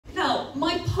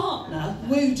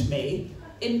wooed me,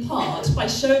 in part, by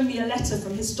showing me a letter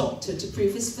from his doctor to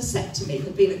prove his vasectomy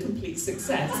had been a complete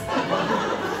success.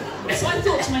 So I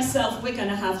thought to myself, we're going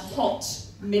to have hot,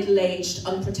 middle-aged,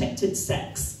 unprotected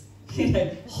sex. You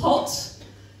know, hot,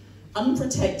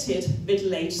 unprotected,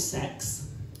 middle-aged sex.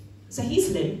 So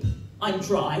he's limp, I'm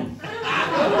dry. You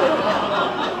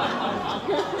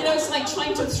know, it's like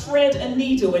trying to thread a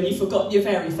needle when you've forgotten your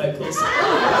varifocals.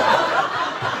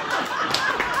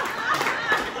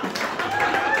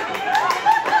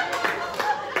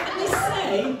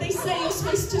 And they say you're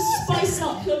supposed to spice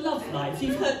up your love life.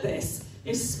 You've heard this.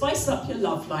 You spice up your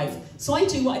love life. So I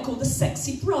do what I call the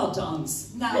sexy bra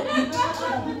dance. Now,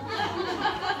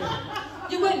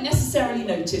 you won't necessarily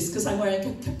notice because I'm wearing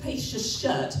a capacious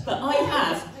shirt, but I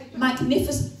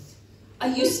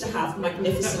used to have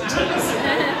magnificent tits.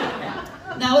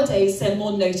 Nowadays, they're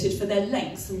more noted for their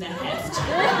length and their heft.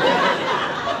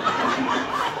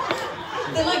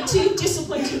 They're like two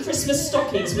disappointing Christmas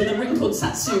stockings with a wrinkled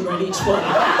satsuma in each one.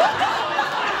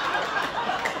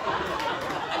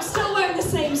 I'm still wearing the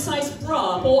same size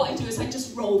bra, but what I do is I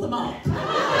just roll them up.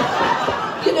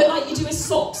 You know, like you do with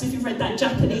socks, if you've read that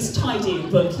Japanese tidying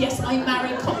book. Yes, I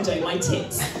Marie Kondo my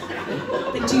tits.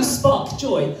 They do spark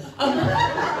joy.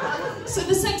 So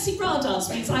the sexy bra dance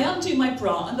means I undo my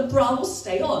bra and the bra will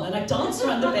stay on, and I dance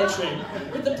around the bedroom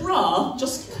with the bra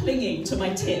just clinging to my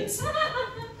tits.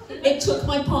 It took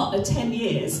my partner 10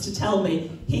 years to tell me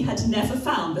he had never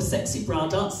found the sexy bra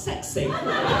dance sexy.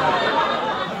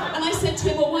 And I said to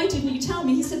him, well, why didn't you tell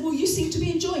me? He said, well, you seem to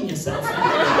be enjoying yourself.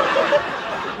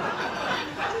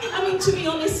 I mean, to be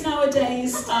honest,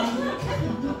 nowadays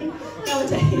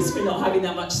we're not having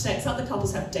that much sex. Other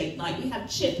couples have date night, we have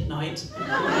chip night.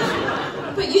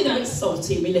 But you know, it's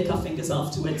salty, we lick our fingers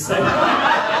afterwards, so.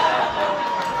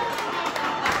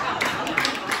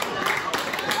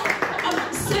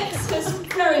 Sex has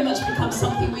very much become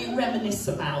something we reminisce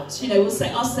about. You know,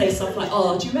 I'll say stuff like,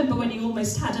 oh, do you remember when you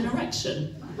almost had an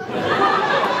erection?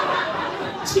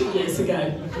 2 years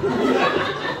ago.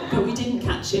 But we didn't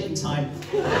catch it in time.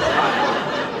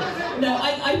 No,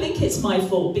 I think it's my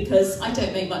fault because I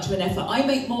don't make much of an effort. I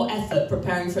make more effort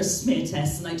preparing for a smear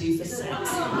test than I do for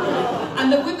sex.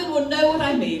 And the women will know what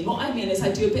I mean. What I mean is I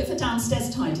do a bit of a downstairs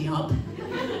tidy up.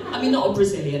 I mean, not a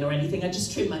Brazilian or anything. I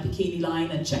just trim my bikini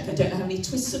line and check I don't have any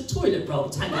twists of toilet roll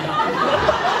tangled up.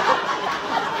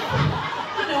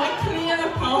 You know, I clear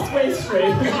a pathway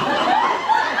through.